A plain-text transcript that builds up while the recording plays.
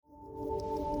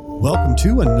Welcome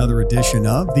to another edition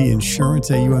of the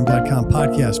InsuranceAUM.com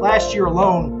podcast. Last year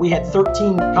alone, we had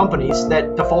 13 companies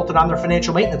that defaulted on their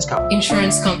financial maintenance company.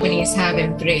 Insurance companies have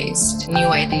embraced new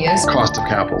ideas. Cost of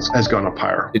capital has gone up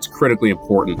higher. It's critically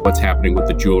important what's happening with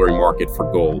the jewelry market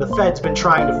for gold. The Fed's been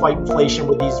trying to fight inflation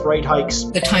with these rate hikes.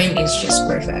 The time is just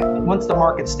perfect. Once the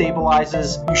market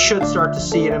stabilizes, you should start to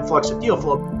see an influx of deal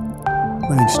flow.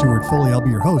 My name's Stewart Foley. I'll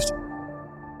be your host.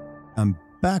 I'm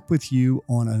back with you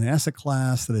on an asset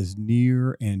class that is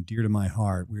near and dear to my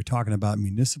heart. We're talking about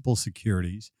municipal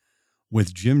securities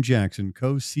with Jim Jackson,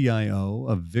 Co-CIO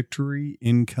of Victory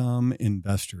Income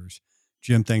Investors.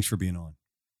 Jim, thanks for being on.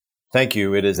 Thank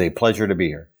you. It is a pleasure to be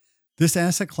here. This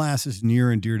asset class is near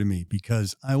and dear to me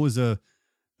because I was the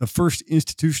first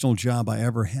institutional job I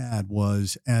ever had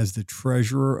was as the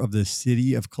treasurer of the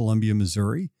city of Columbia,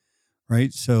 Missouri,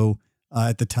 right? So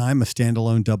at the time, a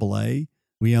standalone AA.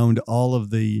 We owned all of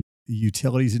the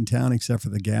utilities in town except for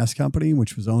the gas company,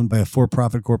 which was owned by a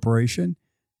for-profit corporation.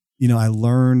 You know, I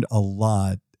learned a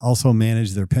lot. Also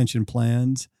managed their pension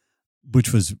plans,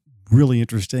 which was really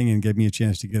interesting and gave me a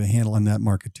chance to get a handle on that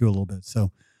market too a little bit.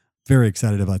 So very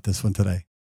excited about this one today.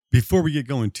 Before we get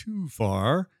going too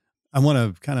far, I want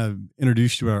to kind of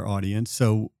introduce you to our audience.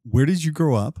 So where did you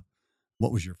grow up?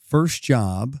 What was your first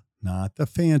job? Not the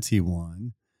fancy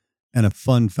one. And a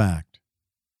fun fact.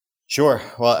 Sure.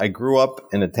 Well, I grew up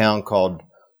in a town called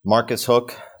Marcus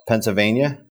Hook,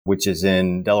 Pennsylvania, which is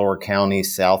in Delaware County,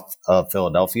 south of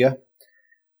Philadelphia.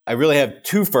 I really have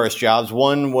two first jobs.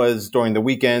 One was during the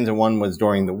weekends and one was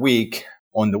during the week.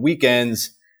 On the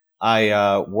weekends,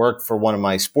 I worked for one of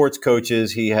my sports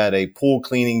coaches. He had a pool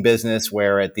cleaning business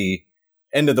where at the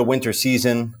end of the winter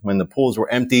season, when the pools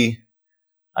were empty,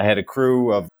 I had a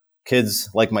crew of kids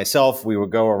like myself. We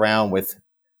would go around with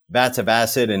vats of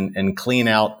acid and clean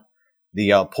out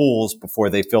the pools before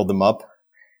they filled them up.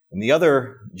 And the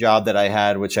other job that I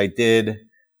had, which I did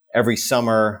every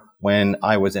summer when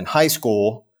I was in high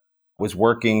school, was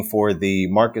working for the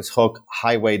Marcus Hook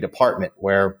Highway Department,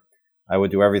 where I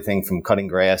would do everything from cutting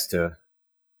grass to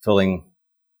filling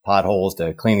potholes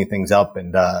to cleaning things up.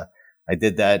 And I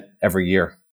did that every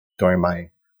year during my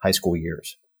high school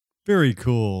years. Very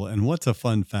cool. And what's a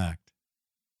fun fact?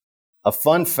 A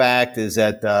fun fact is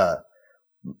that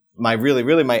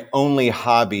my only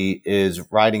hobby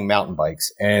is riding mountain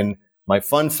bikes. And my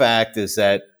fun fact is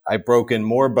that I've broken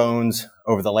more bones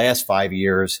over the last 5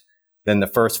 years than the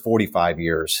first 45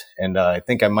 years. And I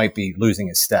think I might be losing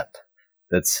a step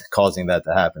that's causing that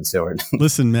to happen, Stewart.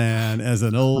 Listen, man, as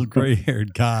an old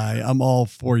gray-haired guy, I'm all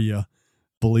for you.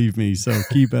 Believe me. So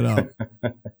keep it up.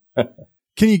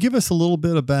 Can you give us a little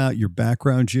bit about your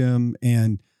background, Jim,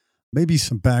 and maybe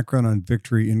some background on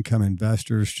Victory Income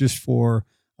Investors, just for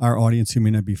our audience who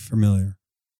may not be familiar?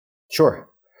 Sure.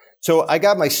 So I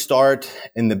got my start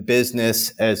in the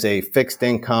business as a fixed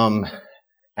income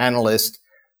analyst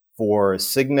for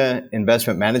Cigna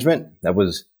Investment Management. That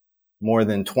was more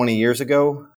than 20 years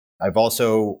ago. I've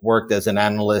also worked as an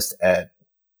analyst at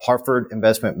Hartford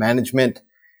Investment Management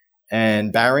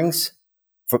and Barings.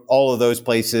 For all of those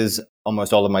places,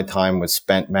 almost all of my time was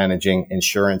spent managing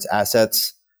insurance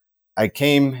assets. I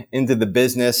came into the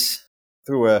business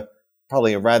through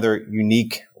probably a rather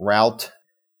unique route.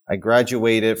 I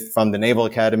graduated from the Naval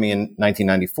Academy in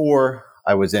 1994.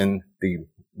 I was in the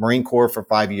Marine Corps for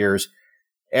 5 years.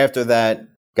 After that,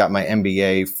 got my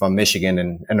MBA from Michigan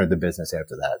and entered the business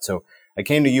after that. So I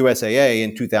came to USAA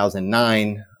in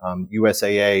 2009.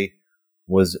 USAA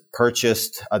was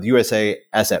purchased, the USA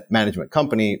Asset Management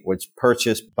Company was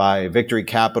purchased by Victory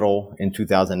Capital in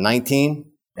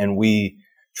 2019. And we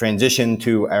transitioned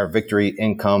to our Victory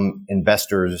Income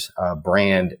Investors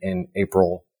brand in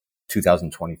April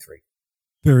 2023.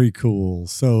 Very cool.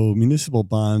 So municipal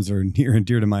bonds are near and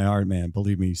dear to my heart, man.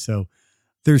 Believe me. So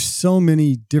there's so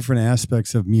many different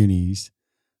aspects of munis.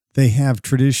 They have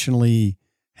traditionally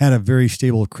had a very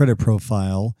stable credit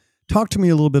profile. Talk to me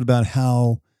a little bit about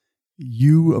how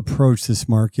you approach this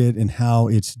market and how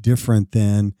it's different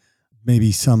than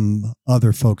maybe some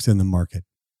other folks in the market.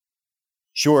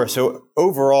 Sure. So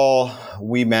overall,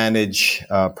 we manage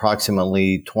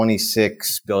approximately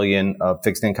 $26 billion of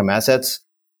fixed income assets.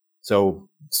 So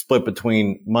split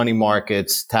between money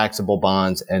markets, taxable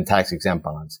bonds, and tax-exempt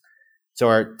bonds. So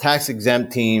our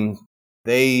tax-exempt team,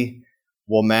 they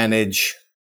will manage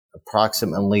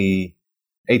approximately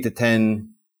 8 to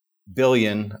 10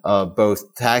 billion of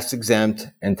both tax-exempt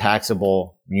and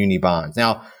taxable muni bonds.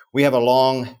 Now, we have a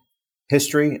long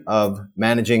history of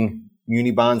managing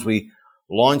muni bonds. We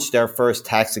launched our first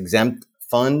tax-exempt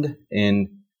fund in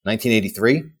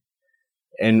 1983.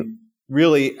 And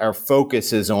really, our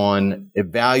focus is on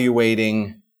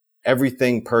evaluating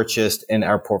everything purchased in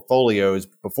our portfolios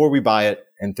before we buy it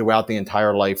and throughout the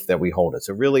entire life that we hold it.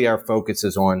 So really our focus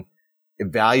is on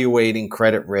evaluating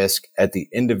credit risk at the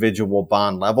individual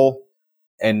bond level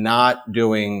and not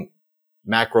doing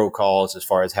macro calls as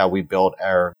far as how we build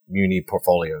our muni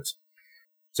portfolios.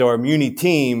 So our muni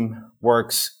team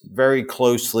works very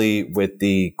closely with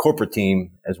the corporate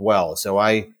team as well. So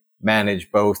I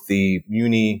manage both the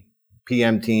muni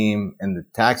PM team and the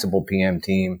taxable PM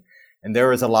team. And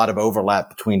there is a lot of overlap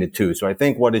between the two. So I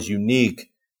think what is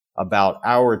unique about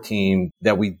our team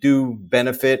that we do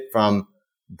benefit from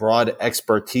broad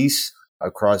expertise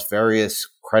across various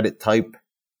credit type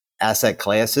asset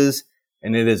classes.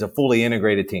 And it is a fully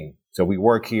integrated team. So we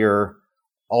work here,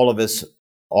 all of us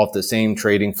off the same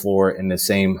trading floor in the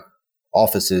same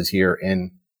offices here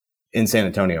in San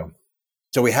Antonio.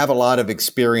 So we have a lot of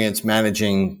experience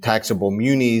managing taxable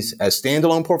munis as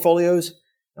standalone portfolios.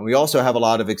 And we also have a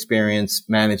lot of experience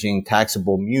managing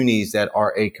taxable munis that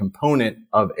are a component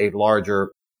of a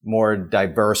larger, more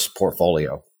diverse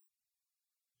portfolio.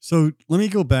 So let me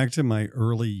go back to my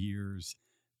early years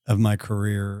of my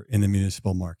career in the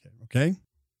municipal market. Okay.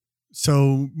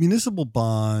 So municipal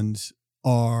bonds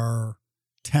are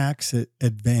tax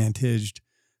advantaged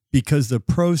because the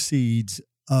proceeds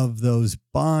of those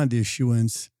bond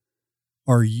issuance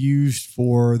are used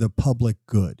for the public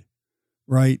good,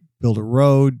 right? Build a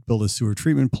road, build a sewer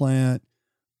treatment plant,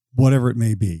 whatever it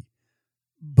may be.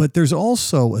 But there's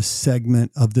also a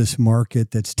segment of this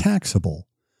market that's taxable,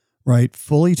 right?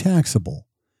 Fully taxable.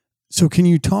 So can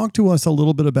you talk to us a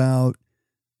little bit about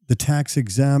the tax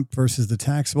exempt versus the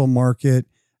taxable market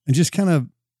and just kind of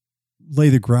lay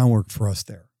the groundwork for us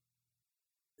there?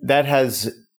 That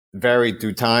has varied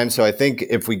through time. So I think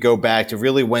if we go back to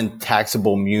really when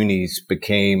taxable munis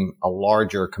became a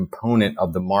larger component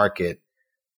of the market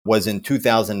was in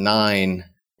 2009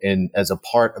 as a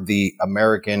part of the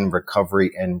American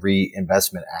Recovery and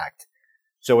Reinvestment Act.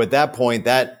 So at that point,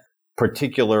 that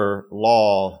particular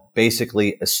law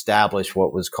basically established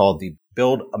what was called the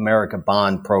Build America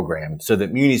Bond Program so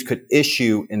that munis could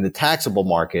issue in the taxable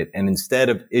market. And instead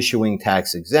of issuing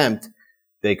tax exempt,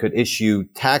 they could issue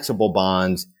taxable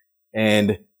bonds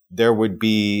and there would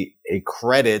be a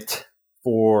credit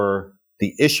for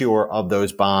the issuer of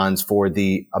those bonds for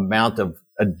the amount of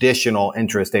additional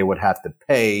interest they would have to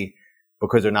pay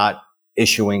because they're not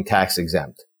issuing tax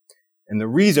exempt. And the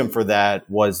reason for that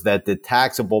was that the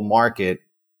taxable market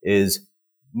is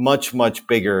much, much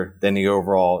bigger than the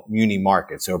overall muni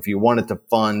market. So if you wanted to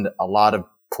fund a lot of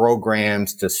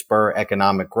programs to spur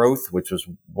economic growth, which was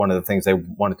one of the things they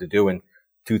wanted to do in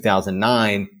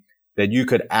 2009, that you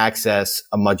could access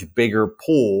a much bigger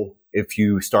pool if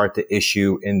you start to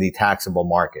issue in the taxable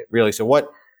market. Really. So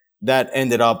what that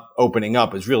ended up opening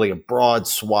up is really a broad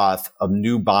swath of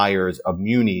new buyers of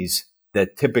munis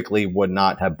that typically would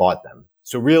not have bought them.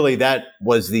 So really there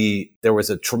was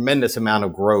a tremendous amount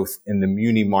of growth in the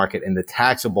muni market and the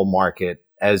taxable market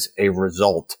as a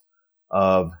result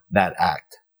of that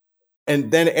act.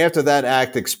 And then after that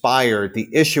act expired, the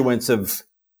issuance of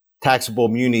taxable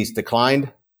munis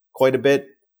declined quite a bit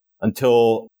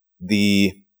until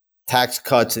the Tax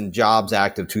Cuts and Jobs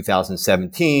Act of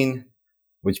 2017,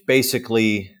 which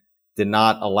basically did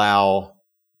not allow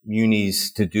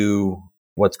munis to do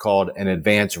what's called an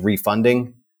advance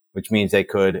refunding, which means they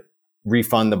could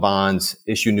refund the bonds,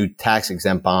 issue new tax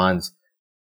exempt bonds.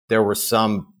 There were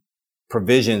some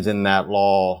provisions in that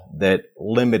law that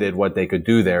limited what they could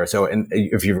do there. So, and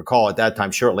if you recall at that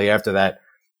time, shortly after that,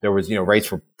 there was,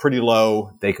 rates were pretty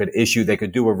low. They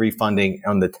could do a refunding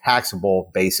on the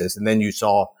taxable basis. And then you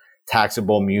saw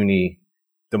taxable muni,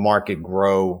 the market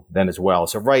grow then as well.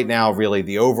 So right now, really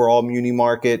the overall muni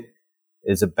market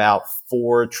is about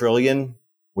 $4 trillion,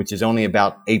 which is only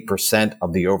about 8%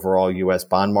 of the overall U.S.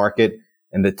 bond market.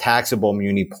 And the taxable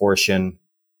muni portion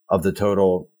of the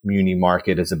total muni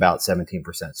market is about 17%.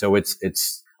 So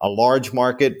it's a large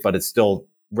market, but it's still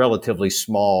relatively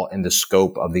small in the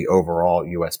scope of the overall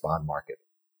U.S. bond market.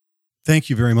 Thank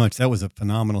you very much. That was a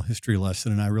phenomenal history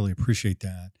lesson, and I really appreciate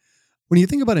that. When you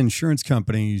think about insurance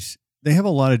companies, they have a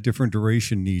lot of different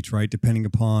duration needs, right? Depending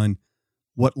upon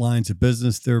what lines of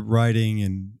business they're writing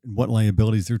and what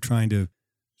liabilities they're trying to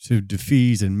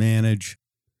defease and manage.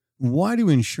 Why do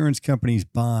insurance companies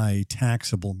buy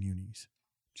taxable munis?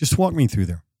 Just walk me through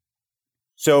there.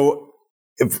 So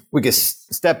if we could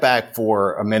step back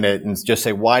for a minute and just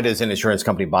say, why does an insurance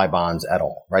company buy bonds at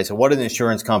all, right? So what an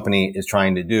insurance company is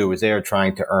trying to do is they are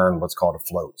trying to earn what's called a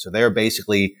float. So they're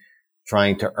basically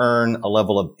trying to earn a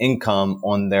level of income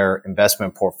on their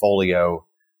investment portfolio,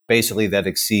 basically that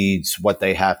exceeds what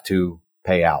they have to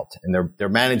pay out. And they're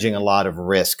managing a lot of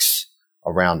risks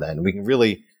around that. And we can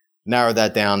really narrow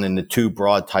that down into two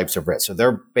broad types of risk. So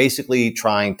they're basically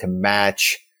trying to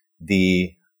match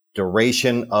the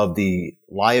duration of the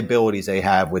liabilities they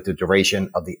have with the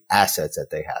duration of the assets that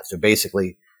they have. So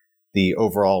basically the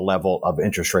overall level of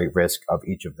interest rate risk of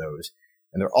each of those.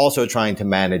 And they're also trying to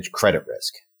manage credit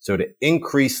risk. So to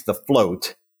increase the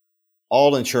float,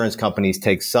 all insurance companies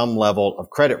take some level of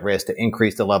credit risk to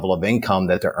increase the level of income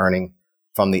that they're earning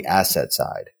from the asset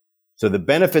side. So the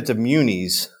benefits of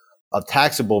munis, of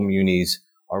taxable munis,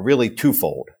 are really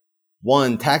twofold.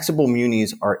 One, taxable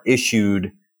munis are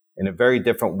issued in a very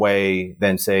different way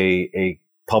than, say, a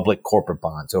public corporate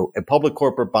bond. So a public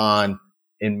corporate bond,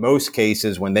 in most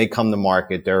cases, when they come to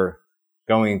market, they're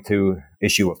going to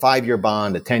issue a 5-year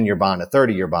bond, a 10-year bond, a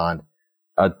 30-year bond.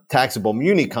 A taxable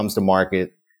muni comes to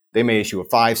market, they may issue a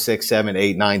 5, 6, 7,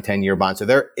 8, 9, 10-year bond. So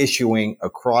they're issuing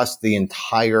across the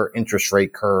entire interest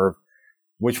rate curve,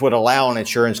 which would allow an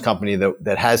insurance company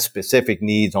that has specific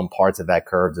needs on parts of that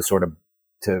curve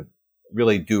to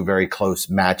really do very close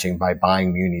matching by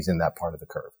buying munis in that part of the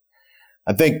curve.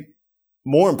 I think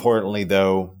more importantly,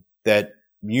 though, that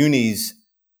munis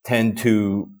tend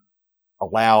to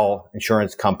allow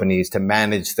insurance companies to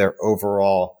manage their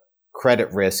overall credit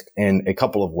risk in a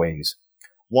couple of ways.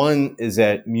 One is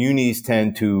that munis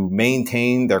tend to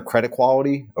maintain their credit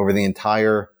quality over the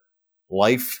entire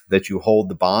life that you hold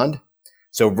the bond.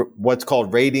 So what's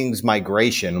called ratings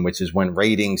migration, which is when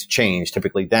ratings change,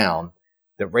 typically down,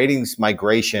 the ratings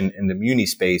migration in the muni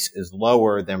space is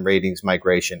lower than ratings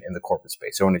migration in the corporate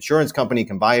space. So an insurance company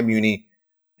can buy a muni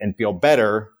and feel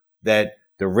better that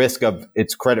the risk of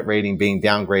its credit rating being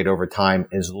downgraded over time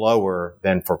is lower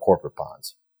than for corporate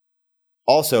bonds.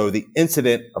 Also, the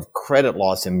incidence of credit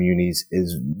loss in munis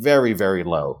is very, very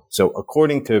low. So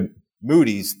according to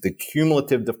Moody's, the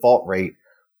cumulative default rate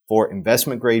for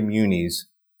investment grade munis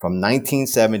from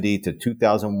 1970 to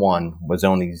 2001 was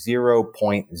only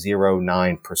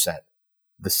 0.09%.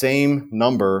 The same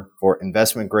number for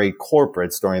investment grade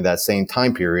corporates during that same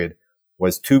time period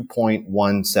was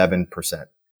 2.17%.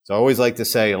 So I always like to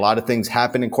say a lot of things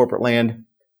happen in corporate land.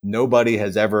 Nobody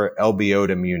has ever LBO'd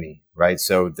a muni, right?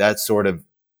 So that sort of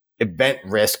event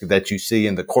risk that you see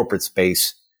in the corporate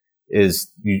space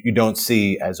is you don't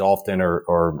see as often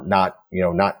or not,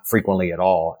 not frequently at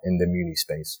all in the muni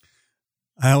space.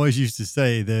 I always used to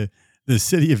say the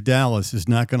city of Dallas is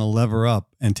not going to lever up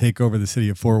and take over the city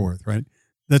of Fort Worth, right?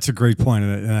 That's a great point,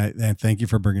 and I thank you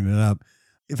for bringing it up.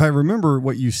 If I remember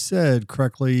what you said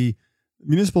correctly,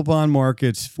 municipal bond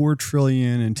markets, $4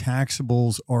 trillion, and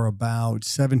taxables are about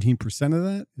 17% of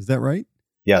that. Is that right?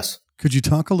 Yes. Could you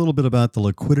talk a little bit about the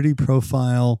liquidity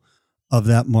profile of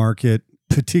that market,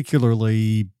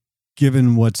 particularly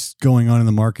given what's going on in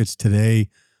the markets today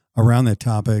around that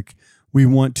topic? We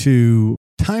want to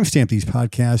timestamp these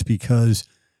podcasts because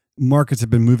markets have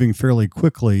been moving fairly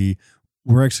quickly.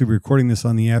 We're actually recording this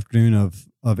on the afternoon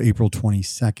of April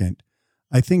 22nd.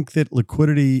 I think that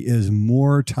liquidity is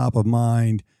more top of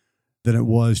mind than it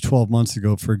was 12 months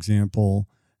ago, for example.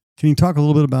 Can you talk a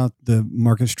little bit about the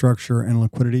market structure and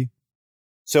liquidity?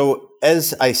 So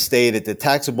as I stated, the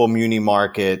taxable muni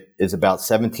market is about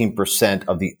 17%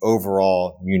 of the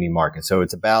overall muni market. So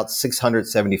it's about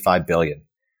 $675 billion.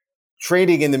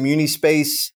 Trading in the muni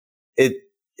space, it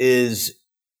is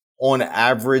on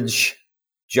average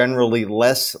generally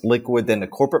less liquid than the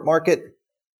corporate market.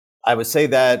 I would say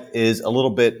that is a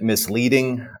little bit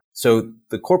misleading. So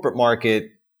the corporate market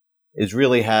is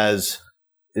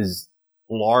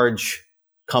large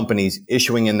companies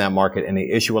issuing in that market, and they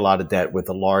issue a lot of debt with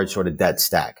a large sort of debt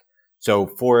stack. So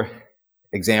for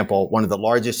example, one of the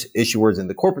largest issuers in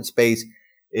the corporate space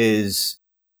is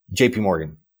JP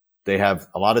Morgan. They have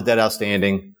a lot of debt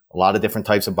outstanding, a lot of different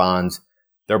types of bonds.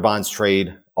 Their bonds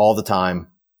trade all the time.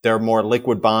 Their more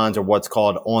liquid bonds are what's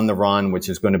called on the run, which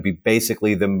is going to be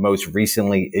basically the most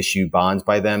recently issued bonds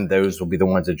by them. Those will be the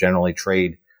ones that generally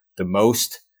trade the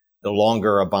most. The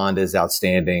longer a bond is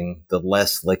outstanding, the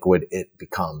less liquid it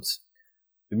becomes.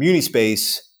 The muni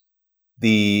space,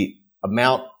 the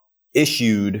amount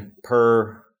issued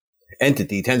per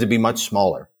entity tends to be much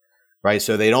smaller, right?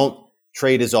 So they don't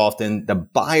trade as often. The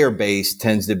buyer base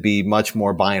tends to be much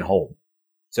more buy and hold.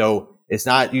 So it's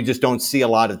not, you just don't see a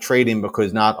lot of trading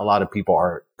because not a lot of people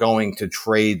are going to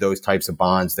trade those types of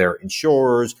bonds. They're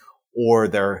insurers or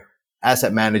they're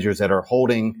asset managers that are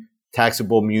holding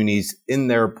taxable munis in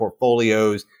their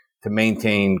portfolios to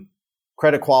maintain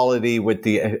credit quality with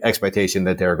the expectation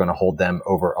that they're going to hold them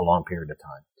over a long period of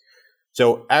time.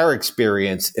 So our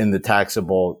experience in the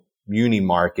taxable muni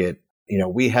market,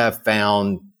 we have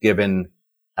found, given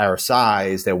our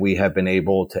size, that we have been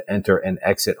able to enter and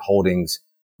exit holdings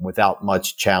without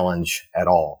much challenge at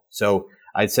all. So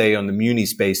I'd say on the muni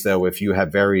space, though, if you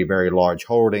have very, very large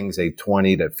holdings, a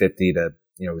 20 to 50 to,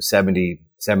 $70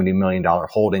 million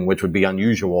holding, which would be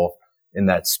unusual in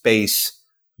that space,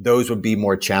 those would be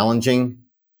more challenging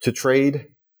to trade.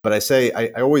 But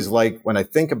I always like when I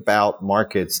think about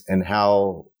markets and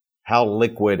how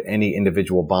liquid any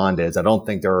individual bond is, I don't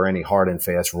think there are any hard and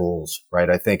fast rules, right?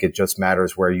 I think it just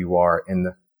matters where you are in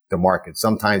the market.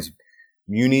 Sometimes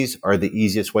munis are the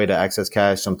easiest way to access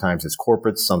cash. Sometimes it's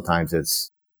corporates. Sometimes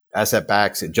it's asset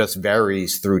backs. It just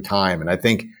varies through time. And I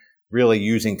think really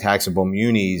using taxable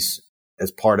munis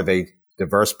as part of a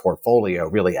diverse portfolio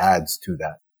really adds to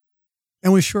that.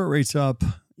 And with short rates up,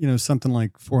 something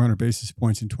like 400 basis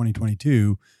points in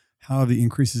 2022, how have the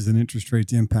increases in interest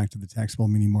rates impacted the taxable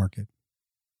muni market?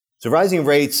 So rising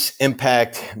rates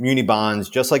impact muni bonds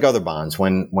just like other bonds.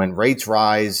 When rates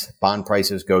rise, bond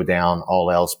prices go down, all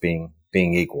else being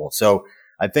equal. So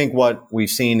I think what we've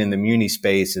seen in the muni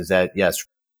space is that, yes,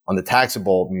 on the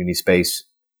taxable muni space,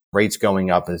 rates going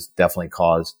up has definitely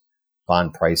caused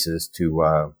bond prices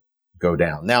to go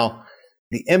down. Now,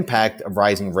 the impact of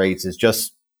rising rates is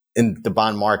just in the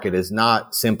bond market is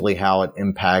not simply how it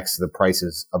impacts the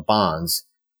prices of bonds,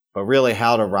 but really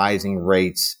how the rising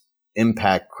rates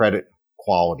impact credit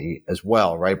quality as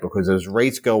well, right? Because as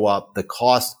rates go up, the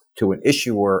cost to an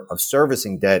issuer of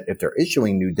servicing debt, if they're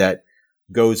issuing new debt,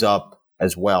 goes up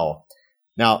as well.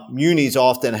 Now, munis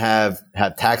often have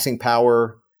taxing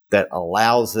power that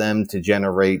allows them to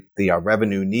generate the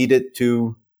revenue needed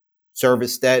to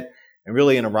service debt. And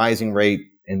really in a rising rate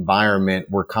environment,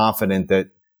 we're confident that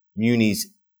munis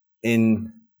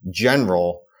in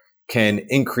general can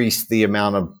increase the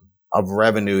amount of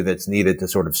revenue that's needed to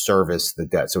sort of service the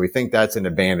debt. So we think that's an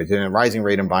advantage. In a rising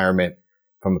rate environment,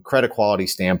 from a credit quality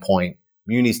standpoint,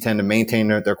 munis tend to maintain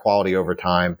their quality over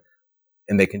time.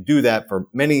 And they can do that for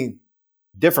many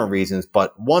different reasons,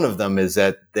 but one of them is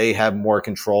that they have more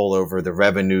control over the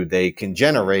revenue they can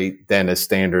generate than a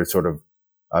standard sort of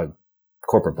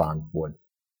corporate bond would.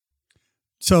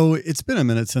 So it's been a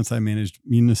minute since I managed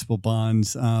municipal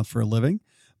bonds for a living,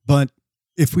 but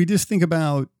if we just think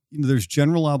about, there's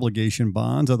general obligation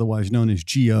bonds, otherwise known as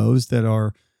GOs, that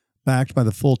are backed by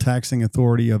the full taxing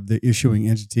authority of the issuing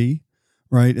entity,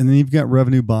 right? And then you've got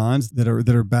revenue bonds that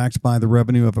are backed by the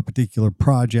revenue of a particular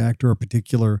project or a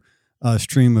particular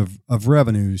stream of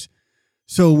revenues.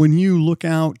 So when you look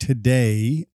out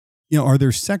today, are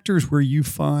there sectors where you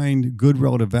find good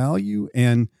relative value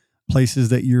and places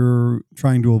that you're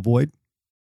trying to avoid?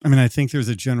 I mean, I think there's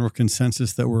a general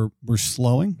consensus that we're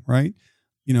slowing, right?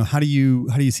 How do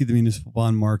you see the municipal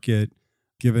bond market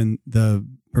given the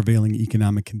prevailing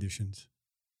economic conditions?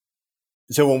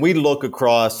 So when we look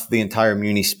across the entire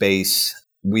muni space,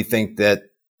 we think that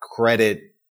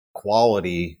credit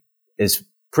quality is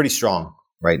pretty strong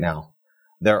right now.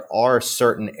 There are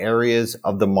certain areas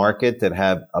of the market that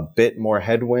have a bit more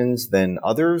headwinds than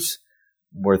others.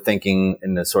 We're thinking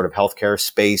in the sort of healthcare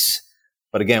space.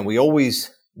 But again, we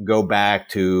always go back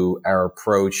to our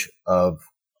approach of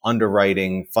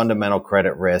underwriting fundamental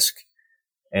credit risk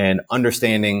and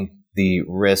understanding the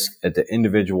risk at the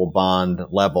individual bond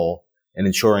level and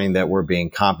ensuring that we're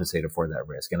being compensated for that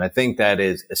risk. And I think that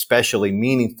is especially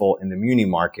meaningful in the muni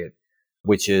market,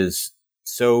 which is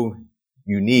so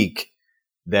unique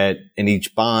that in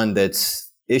each bond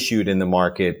that's issued in the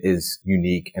market is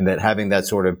unique, and that having that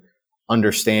sort of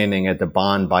understanding at the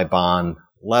bond by bond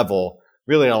level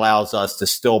really allows us to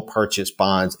still purchase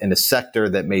bonds in a sector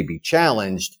that may be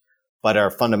challenged, but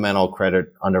our fundamental credit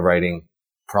underwriting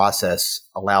process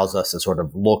allows us to sort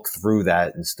of look through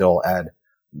that and still add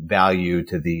value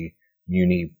to the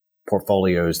muni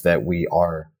portfolios that we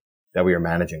are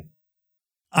managing.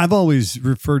 I've always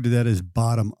referred to that as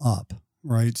bottom up,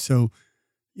 right? So,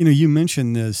 you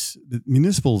mentioned this, the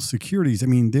municipal securities. I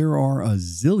mean, there are a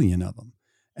zillion of them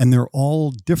and they're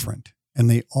all different and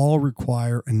they all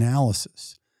require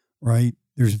analysis, right?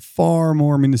 There's far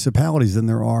more municipalities than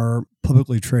there are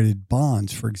publicly traded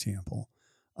bonds, for example,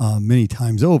 many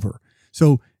times over.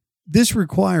 So this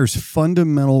requires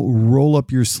fundamental roll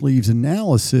up your sleeves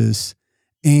analysis,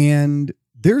 and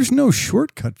there's no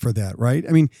shortcut for that, right?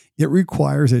 I mean, it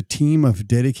requires a team of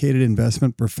dedicated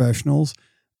investment professionals.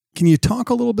 Can you talk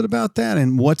a little bit about that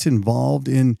and what's involved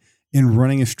in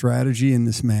running a strategy in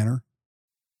this manner?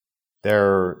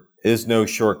 There is no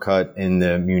shortcut in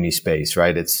the muni space,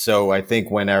 right? I think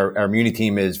when our muni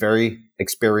team is very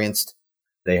experienced,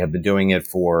 they have been doing it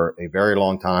for a very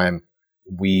long time.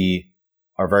 We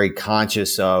are very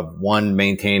conscious of, one,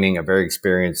 maintaining a very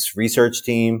experienced research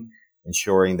team,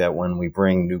 ensuring that when we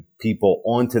bring new people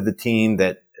onto the team,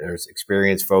 that There's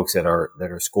experienced folks that are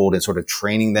schooled in sort of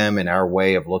training them in our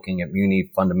way of looking at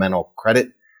muni fundamental credit.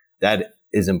 That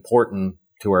is important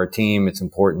to our team. It's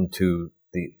important to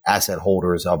the asset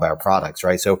holders of our products,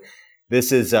 right? So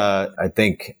this is, I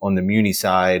think, on the muni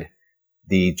side,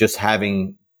 just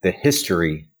having the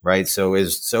history, right? So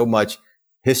is so much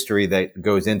history that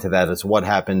goes into that as what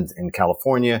happened in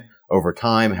California over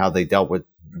time, how they dealt with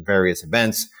various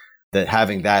events, that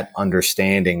having that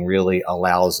understanding really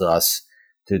allows us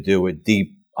to do a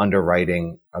deep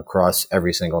underwriting across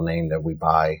every single name that we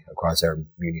buy across our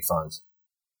muni funds.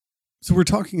 So we're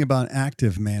talking about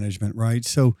active management, right?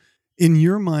 So in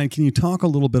your mind, can you talk a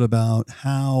little bit about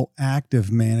how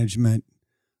active management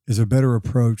is a better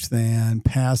approach than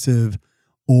passive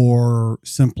or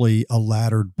simply a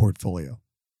laddered portfolio?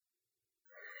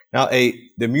 Now,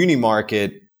 the muni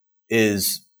market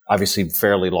is obviously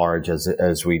fairly large,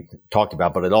 as we talked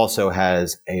about, but it also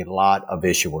has a lot of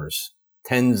issuers,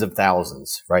 tens of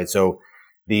thousands, right? So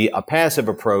a passive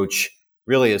approach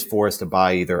really is for us to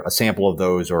buy either a sample of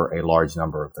those or a large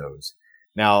number of those.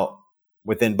 Now,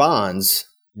 within bonds,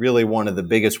 really one of the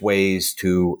biggest ways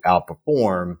to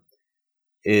outperform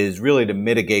is really to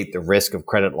mitigate the risk of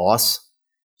credit loss.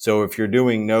 So if you're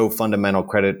doing no fundamental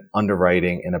credit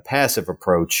underwriting in a passive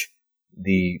approach,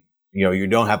 you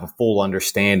don't have a full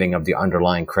understanding of the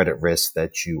underlying credit risk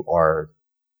that you are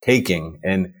taking.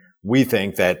 And we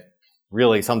think that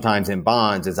really sometimes in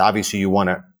bonds, it's obviously you want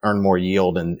to earn more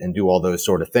yield and do all those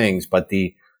sort of things. But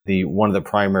the one of the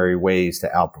primary ways to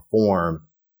outperform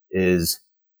is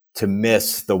to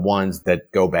miss the ones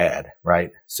that go bad,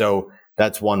 right? So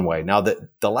that's one way. Now,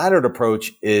 the laddered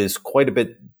approach is quite a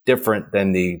bit different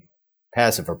than the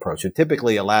passive approach. So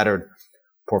typically a laddered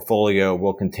portfolio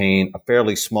will contain a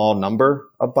fairly small number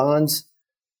of bonds.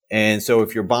 And so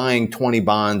if you're buying 20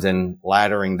 bonds and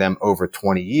laddering them over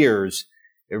 20 years,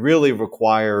 it really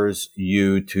requires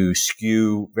you to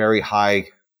skew very high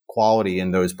quality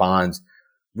in those bonds,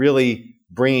 really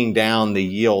bringing down the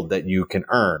yield that you can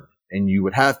earn. And you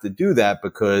would have to do that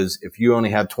because if you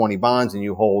only have 20 bonds and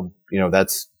you hold,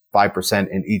 that's 5%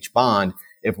 in each bond,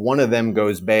 if one of them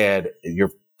goes bad,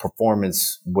 your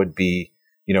performance would be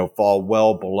fall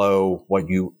well below what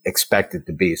you expect it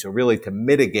to be. So really to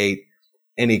mitigate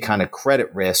any kind of credit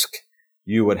risk,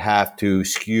 you would have to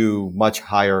skew much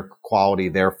higher quality,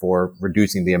 therefore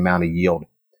reducing the amount of yield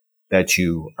that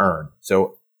you earn.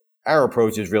 So our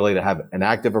approach is really to have an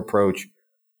active approach,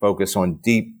 focus on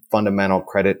deep fundamental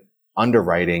credit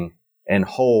underwriting and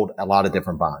hold a lot of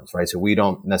different bonds, right? So we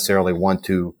don't necessarily want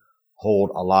to hold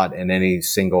a lot in any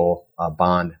single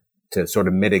bond to sort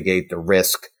of mitigate the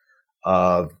risk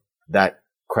of that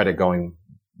credit going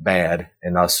bad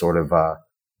and us sort of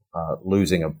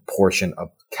losing a portion of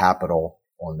capital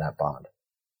on that bond.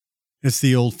 It's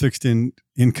the old fixed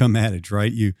income adage,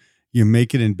 right? You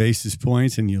make it in basis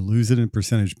points and you lose it in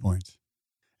percentage points.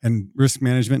 And risk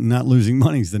management and not losing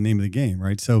money is the name of the game,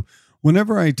 right? So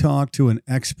whenever I talk to an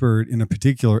expert in a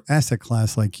particular asset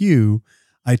class like you,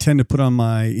 I tend to put on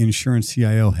my insurance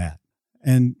CIO hat.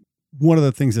 And one of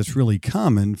the things that's really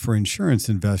common for insurance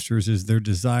investors is their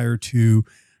desire to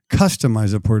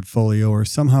customize a portfolio or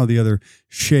somehow or the other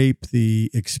shape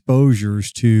the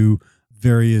exposures to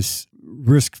various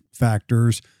risk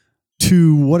factors.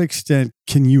 To what extent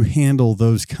can you handle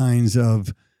those kinds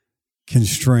of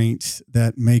constraints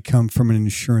that may come from an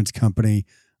insurance company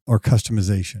or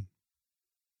customization?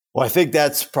 Well, I think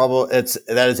that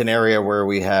is an area where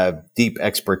we have deep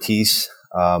expertise.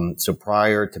 So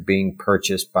prior to being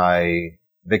purchased by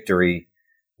Victory,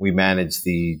 we managed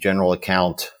the general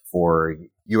account for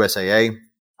USAA,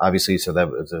 obviously. So that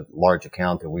was a large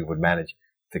account that we would manage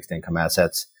fixed income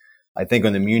assets. I think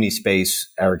on the muni space,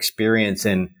 our experience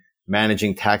in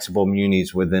managing taxable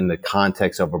munis within the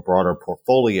context of a broader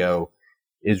portfolio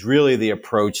is really the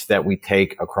approach that we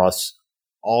take across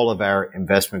all of our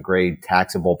investment grade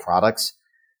taxable products.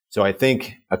 So I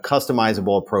think a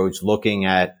customizable approach looking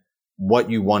at what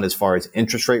you want as far as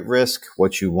interest rate risk,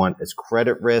 what you want as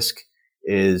credit risk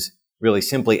is really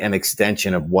simply an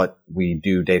extension of what we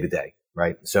do day to day,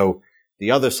 right? So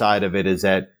the other side of it is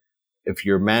that if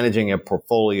you're managing a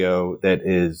portfolio that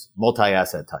is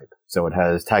multi-asset type, so it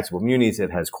has taxable munis, it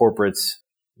has corporates,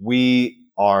 we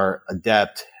are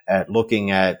adept at looking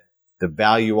at the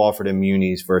value offered in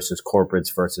munis versus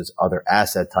corporates versus other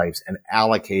asset types and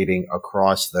allocating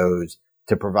across those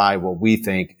to provide what we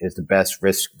think is the best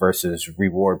risk versus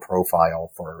reward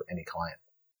profile for any client.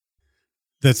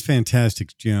 That's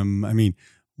fantastic, Jim. I mean,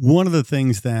 one of the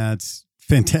things that's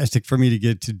fantastic for me to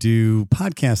get to do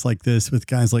podcasts like this with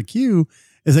guys like you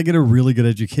is I get a really good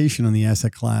education on the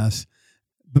asset class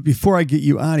But before I get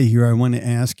you out of here, I want to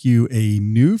ask you a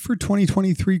new for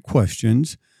 2023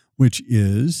 questions, which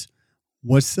is,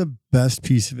 what's the best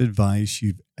piece of advice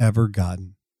you've ever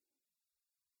gotten?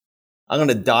 I'm going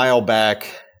to dial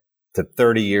back to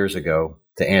 30 years ago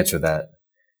to answer that.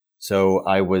 So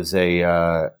I was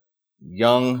a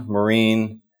young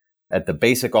Marine at the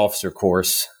basic officer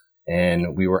course,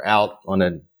 and we were out on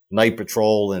a night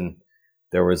patrol, and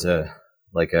there was an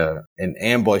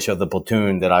ambush of the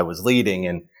platoon that I was leading,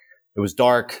 and it was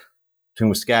dark, platoon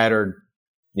was scattered.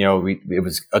 It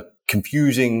was a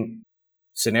confusing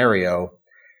scenario,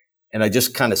 and I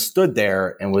just kind of stood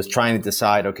there and was trying to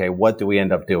decide, okay, what do we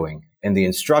end up doing? And the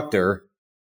instructor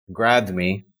grabbed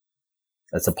me,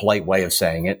 that's a polite way of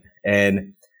saying it,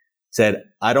 and said,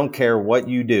 I don't care what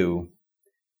you do,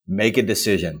 make a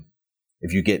decision.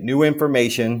 If you get new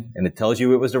information and it tells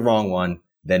you it was the wrong one,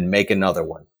 then make another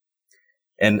one.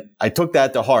 And I took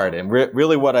that to heart. And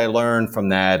really what I learned from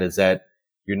that is that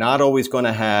you're not always going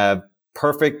to have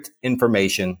perfect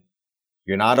information.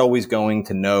 You're not always going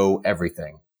to know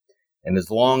everything. And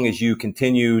as long as you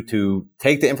continue to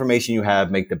take the information you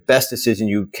have, make the best decision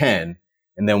you can,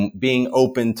 and then being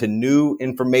open to new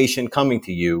information coming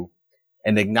to you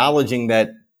and acknowledging that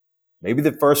maybe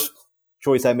the first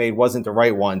choice I made wasn't the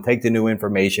right one, take the new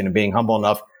information and being humble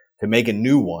enough to make a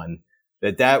new one,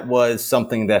 that was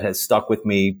something that has stuck with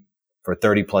me for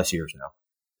 30 plus years now.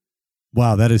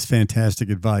 Wow, that is fantastic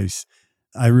advice.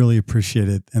 I really appreciate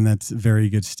it. And that's very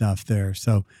good stuff there.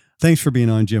 So thanks for being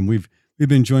on, Jim. We've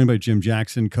been joined by Jim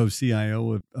Jackson,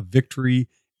 Co-CIO of Victory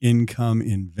Income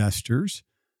Investors.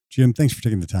 Jim, thanks for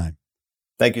taking the time.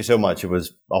 Thank you so much. It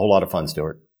was a whole lot of fun,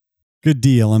 Stewart. Good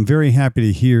deal. I'm very happy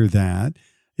to hear that.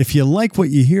 If you like what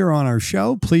you hear on our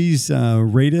show, please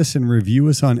rate us and review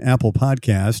us on Apple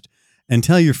Podcast and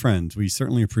tell your friends. We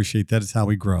certainly appreciate that. It's how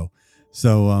we grow.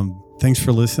 So thanks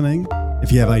for listening.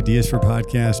 If you have ideas for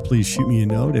podcasts, please shoot me a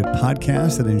note at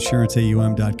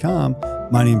podcast@insuranceaum.com.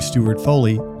 My name's Stewart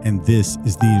Foley, and this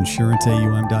is the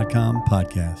insuranceaum.com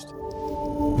podcast.